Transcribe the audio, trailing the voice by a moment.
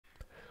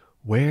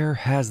Where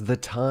has the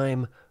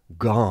time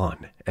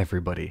gone,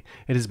 everybody?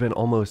 It has been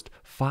almost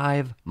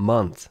 5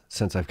 months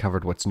since I've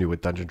covered what's new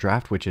with Dungeon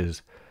Draft, which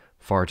is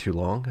far too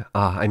long.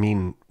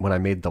 When I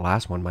made the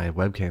last one, my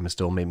webcam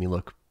still made me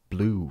look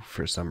blue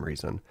for some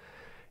reason.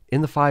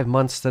 In the 5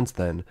 months since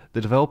then, the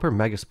developer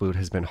Megasploot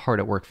has been hard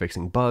at work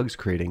fixing bugs,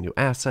 creating new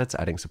assets,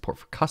 adding support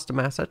for custom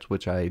assets,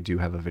 which I do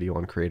have a video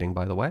on creating,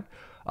 by the way,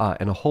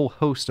 and a whole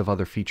host of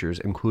other features,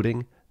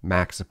 including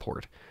Mac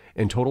support.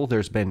 In total,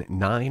 there's been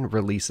 9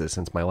 releases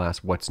since my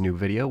last What's New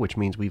video, which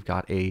means we've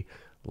got a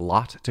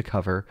lot to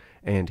cover,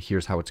 and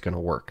here's how it's going to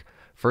work.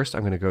 First,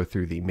 I'm going to go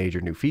through the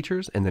major new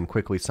features and then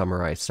quickly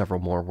summarize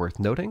several more worth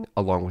noting,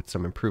 along with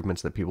some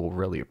improvements that people will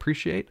really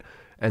appreciate.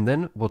 And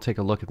then we'll take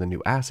a look at the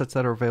new assets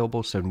that are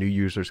available so new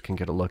users can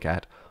get a look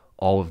at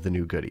all of the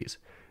new goodies.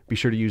 Be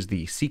sure to use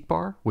the seek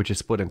bar, which is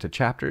split into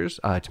chapters,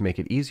 to make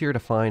it easier to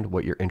find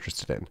what you're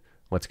interested in.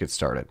 Let's get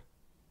started.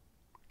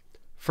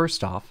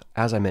 First off,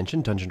 as I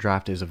mentioned, Dungeon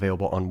Draft is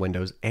available on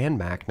Windows and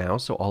Mac now,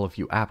 so all of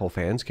you Apple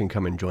fans can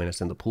come and join us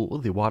in the pool.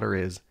 The water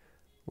is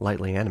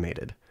lightly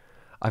animated.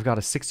 I've got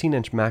a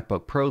 16-inch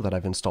MacBook Pro that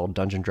I've installed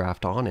Dungeon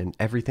Draft on, and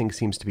everything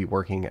seems to be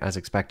working as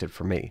expected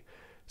for me.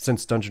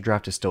 Since Dungeon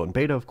Draft is still in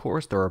beta, of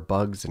course, there are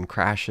bugs and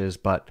crashes,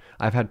 but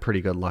I've had pretty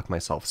good luck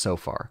myself so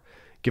far.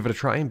 Give it a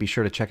try and be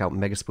sure to check out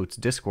Megasploot's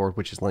Discord,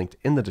 which is linked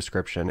in the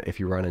description if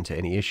you run into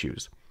any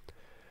issues.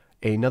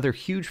 Another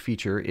huge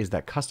feature is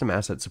that custom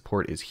asset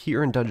support is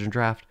here in Dungeon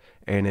Draft,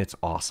 and it's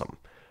awesome.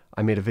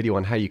 I made a video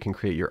on how you can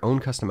create your own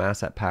custom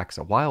asset packs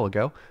a while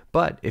ago,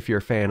 but if you're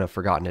a fan of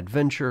Forgotten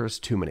Adventures,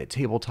 2-Minute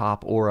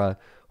Tabletop, or a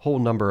whole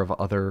number of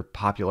other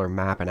popular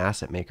map and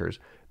asset makers,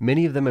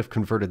 many of them have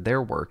converted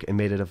their work and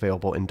made it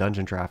available in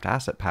Dungeon Draft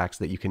asset packs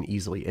that you can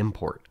easily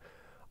import.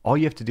 All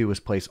you have to do is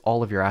place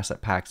all of your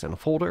asset packs in a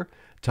folder,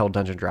 tell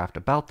Dungeon Draft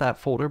about that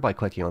folder by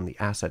clicking on the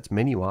Assets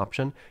menu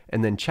option,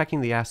 and then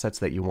checking the assets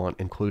that you want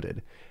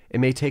included. It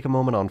may take a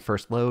moment on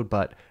first load,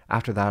 but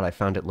after that I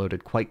found it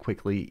loaded quite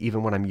quickly,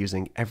 even when I'm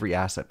using every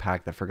asset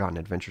pack that Forgotten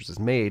Adventures has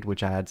made,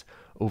 which adds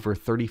over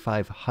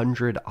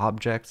 3,500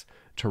 objects,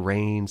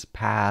 terrains,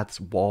 paths,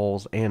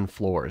 walls, and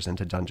floors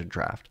into Dungeon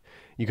Draft.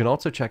 You can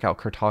also check out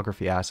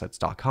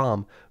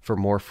cartographyassets.com for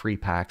more free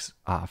packs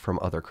from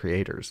other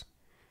creators.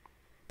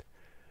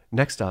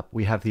 Next up,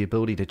 we have the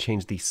ability to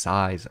change the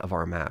size of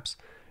our maps.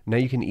 Now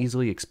you can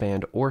easily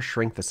expand or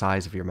shrink the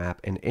size of your map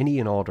in any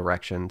and all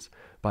directions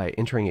by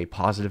entering a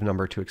positive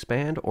number to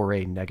expand or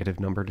a negative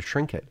number to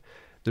shrink it.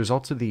 There's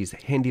also these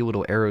handy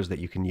little arrows that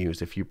you can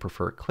use if you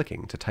prefer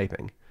clicking to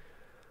typing.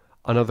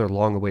 Another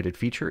long-awaited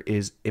feature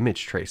is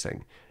image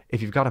tracing.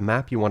 If you've got a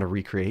map you want to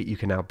recreate, you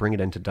can now bring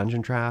it into Dungeon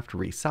Draft,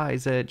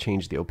 resize it,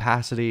 change the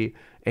opacity,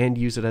 and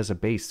use it as a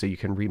base so you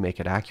can remake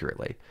it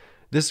accurately.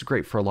 This is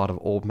great for a lot of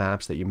old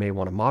maps that you may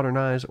want to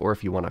modernize, or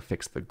if you want to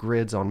fix the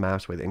grids on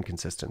maps with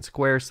inconsistent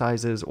square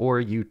sizes,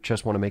 or you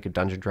just want to make a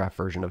Dungeon Draft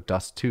version of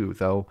Dust 2,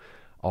 though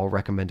I'll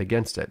recommend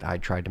against it. I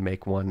tried to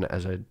make one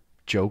as a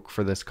joke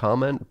for this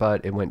comment,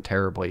 but it went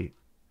terribly.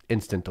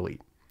 Instant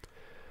delete.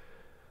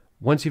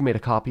 Once you've made a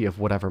copy of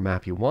whatever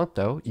map you want,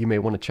 though, you may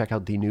want to check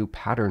out the new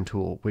pattern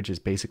tool, which is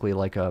basically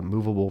like a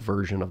movable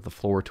version of the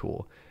floor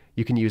tool.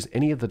 You can use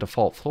any of the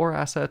default floor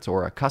assets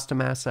or a custom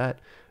asset,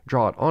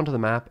 draw it onto the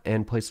map,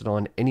 and place it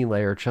on any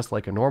layer just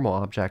like a normal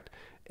object,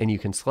 and you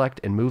can select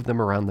and move them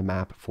around the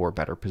map for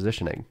better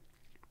positioning.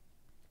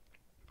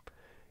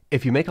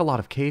 If you make a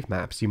lot of cave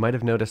maps, you might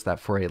have noticed that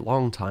for a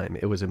long time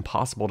it was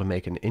impossible to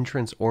make an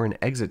entrance or an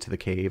exit to the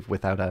cave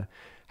without a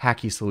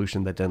hacky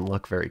solution that didn't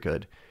look very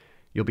good.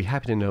 You'll be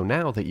happy to know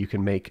now that you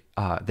can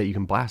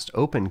blast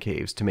open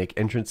caves to make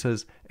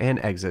entrances and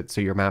exits,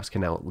 so your maps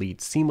can now lead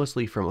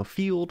seamlessly from a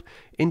field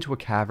into a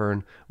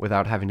cavern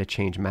without having to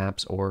change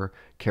maps or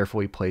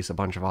carefully place a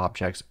bunch of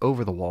objects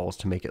over the walls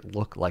to make it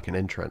look like an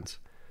entrance.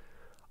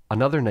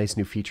 Another nice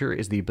new feature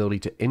is the ability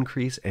to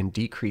increase and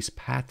decrease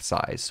path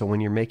size, so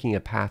when you're making a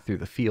path through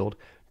the field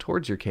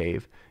towards your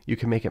cave, you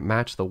can make it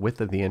match the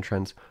width of the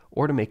entrance,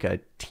 or to make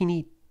a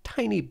teeny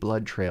tiny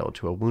blood trail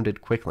to a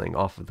wounded quickling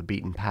off of the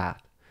beaten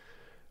path.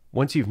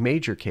 Once you've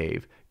made your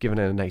cave, given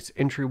it a nice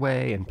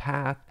entryway and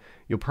path,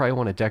 you'll probably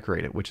want to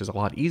decorate it, which is a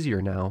lot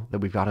easier now that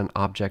we've got an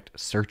object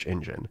search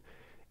engine.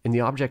 In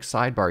the object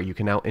sidebar, you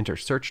can now enter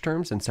search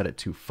terms and set it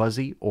to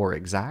fuzzy or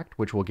exact,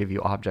 which will give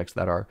you objects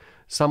that are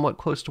somewhat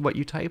close to what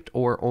you typed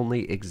or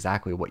only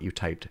exactly what you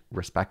typed,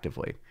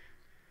 respectively.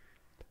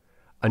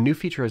 A new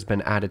feature has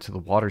been added to the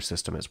water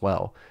system as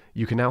well.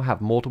 You can now have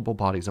multiple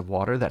bodies of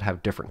water that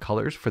have different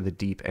colors for the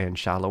deep and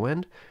shallow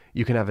end.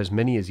 You can have as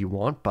many as you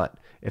want, but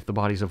if the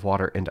bodies of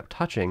water end up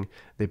touching,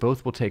 they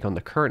both will take on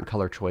the current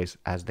color choice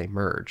as they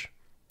merge.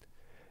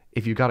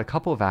 If you've got a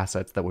couple of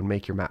assets that would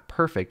make your map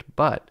perfect,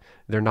 but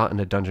they're not in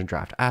a Dungeon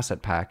Draft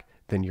asset pack,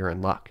 then you're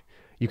in luck.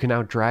 You can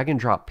now drag and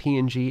drop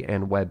PNG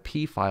and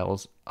WebP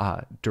files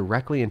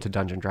directly into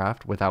Dungeon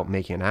Draft without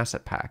making an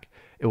asset pack.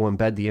 It will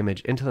embed the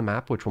image into the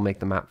map, which will make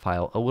the map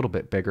file a little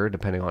bit bigger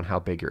depending on how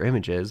big your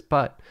image is,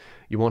 but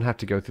you won't have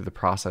to go through the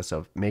process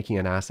of making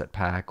an asset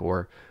pack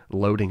or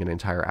loading an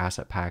entire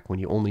asset pack when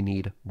you only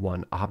need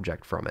one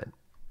object from it.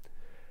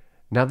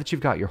 Now that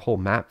you've got your whole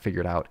map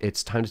figured out,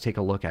 it's time to take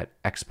a look at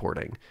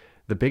exporting.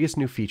 The biggest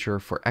new feature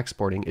for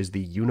exporting is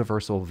the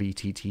Universal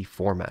VTT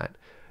format.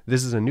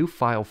 This is a new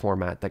file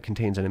format that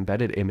contains an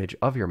embedded image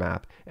of your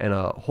map and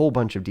a whole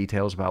bunch of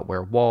details about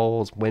where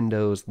walls,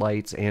 windows,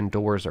 lights, and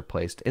doors are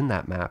placed in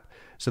that map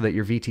so that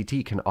your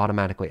VTT can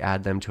automatically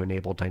add them to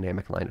enable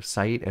dynamic line of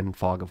sight and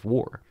fog of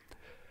war.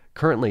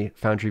 Currently,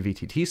 Foundry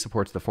VTT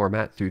supports the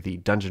format through the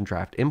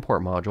DungeonDraft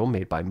import module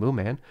made by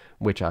Mooman,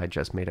 which I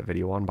just made a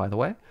video on, by the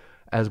way,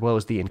 as well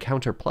as the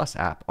Encounter Plus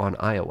app on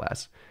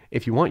iOS.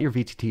 If you want your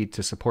VTT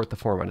to support the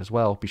format as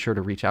well, be sure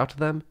to reach out to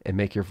them and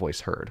make your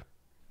voice heard.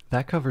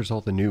 That covers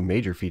all the new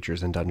major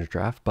features in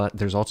DungeonDraft, but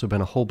there's also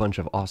been a whole bunch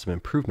of awesome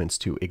improvements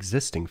to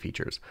existing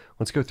features.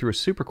 Let's go through a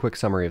super quick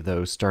summary of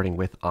those, starting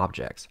with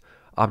objects.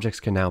 Objects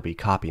can now be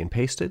copy and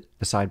pasted.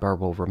 The sidebar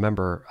will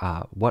remember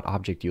what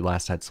object you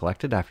last had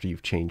selected after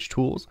you've changed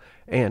tools,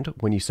 and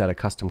when you set a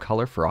custom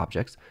color for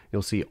objects,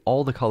 you'll see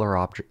all the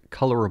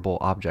colorable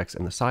objects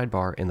in the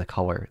sidebar in the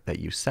color that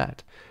you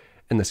set.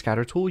 In the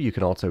scatter tool, you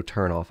can also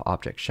turn off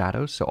object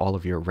shadows, so all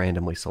of your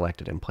randomly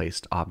selected and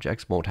placed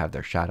objects won't have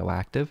their shadow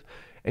active,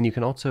 and you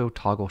can also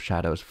toggle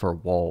shadows for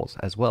walls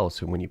as well,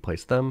 so when you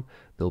place them,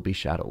 they'll be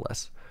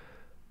shadowless.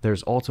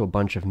 There's also a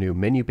bunch of new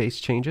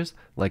menu-based changes,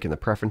 like in the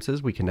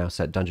preferences, we can now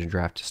set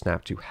DungeonDraft to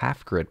snap to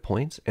half grid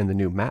points, and the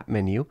new map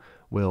menu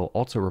will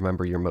also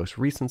remember your most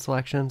recent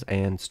selections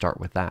and start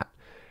with that.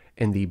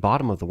 In the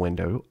bottom of the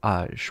window,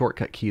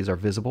 shortcut keys are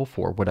visible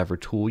for whatever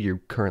tool you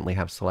currently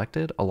have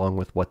selected, along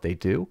with what they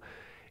do.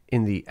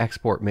 In the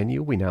export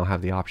menu, we now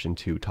have the option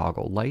to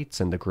toggle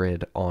lights and the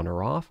grid on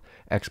or off,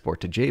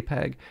 export to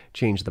JPEG,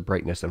 change the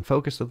brightness and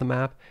focus of the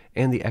map,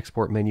 and the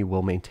export menu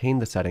will maintain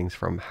the settings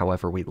from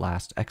however we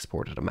last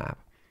exported a map.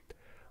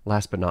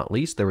 Last but not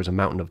least, there was a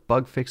mountain of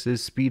bug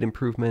fixes, speed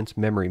improvements,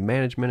 memory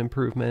management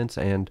improvements,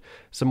 and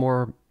some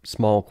more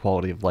small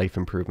quality of life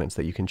improvements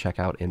that you can check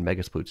out in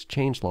Megasploot's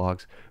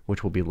changelogs,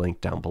 which will be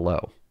linked down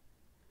below.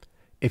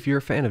 If you're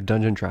a fan of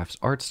DungeonDraft's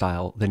art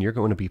style, then you're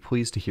going to be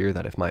pleased to hear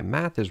that if my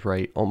math is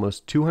right,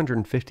 almost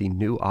 250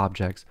 new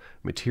objects,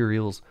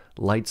 materials,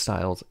 light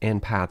styles,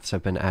 and paths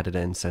have been added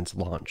in since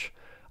launch.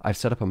 I've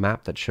set up a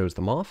map that shows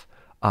them off.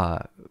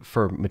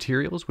 For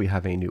materials, we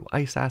have a new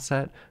ice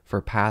asset.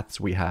 For paths,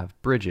 we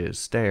have bridges,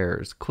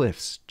 stairs,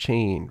 cliffs,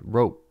 chain,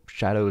 rope,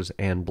 shadows,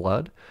 and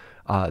blood.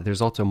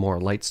 There's also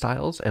more light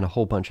styles and a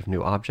whole bunch of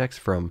new objects,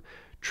 from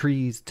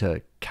trees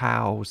to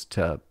cows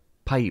to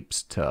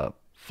pipes to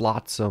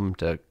flotsam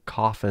to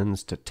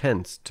coffins to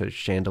tents to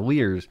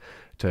chandeliers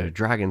to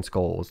dragon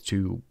skulls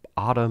to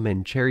autumn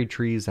and cherry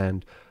trees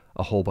and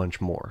a whole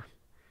bunch more.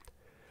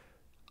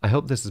 I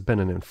hope this has been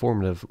an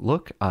informative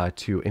look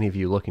to any of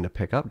you looking to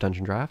pick up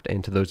DungeonDraft,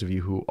 and to those of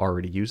you who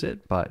already use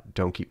it but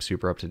don't keep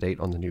super up to date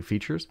on the new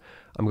features.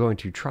 I'm going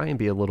to try and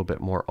be a little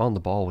bit more on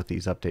the ball with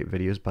these update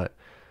videos, but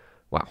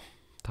wow,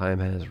 time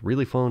has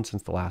really flown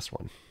since the last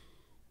one.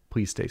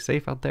 Please stay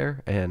safe out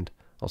there, and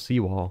I'll see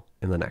you all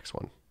in the next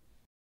one.